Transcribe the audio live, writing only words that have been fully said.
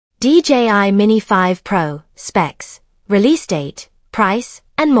DJI Mini 5 Pro, specs, release date, price,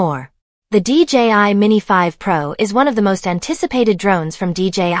 and more. The DJI Mini 5 Pro is one of the most anticipated drones from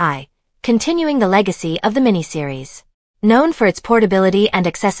DJI, continuing the legacy of the Mini series. Known for its portability and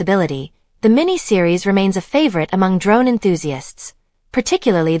accessibility, the Mini series remains a favorite among drone enthusiasts,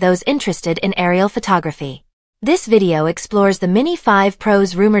 particularly those interested in aerial photography. This video explores the Mini 5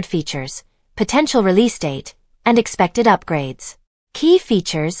 Pro's rumored features, potential release date, and expected upgrades. Key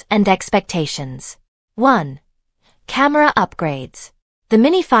features and expectations. 1. Camera upgrades. The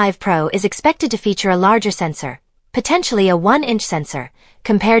Mini 5 Pro is expected to feature a larger sensor, potentially a 1-inch sensor,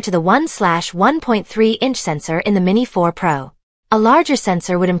 compared to the 1/1.3-inch sensor in the Mini 4 Pro. A larger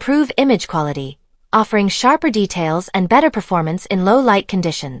sensor would improve image quality, offering sharper details and better performance in low-light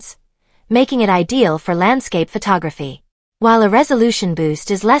conditions, making it ideal for landscape photography. While a resolution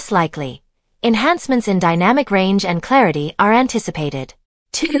boost is less likely, enhancements in dynamic range and clarity are anticipated.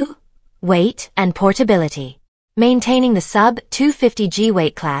 2. Weight and portability. Maintaining the sub-250g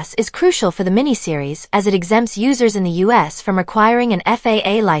weight class is crucial for the Mini series as it exempts users in the US from requiring an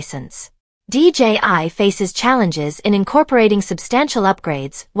FAA license. DJI faces challenges in incorporating substantial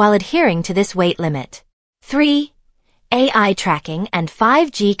upgrades while adhering to this weight limit. 3. AI tracking and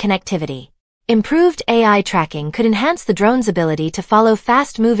 5G connectivity. Improved AI tracking could enhance the drone's ability to follow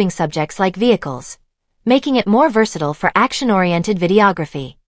fast-moving subjects like vehicles, making it more versatile for action-oriented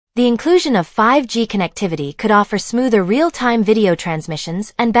videography. The inclusion of 5G connectivity could offer smoother real-time video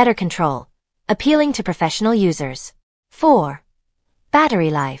transmissions and better control, appealing to professional users. 4. Battery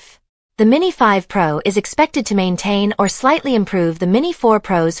life. The Mini 5 Pro is expected to maintain or slightly improve the Mini 4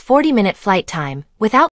 Pro's 40-minute flight time without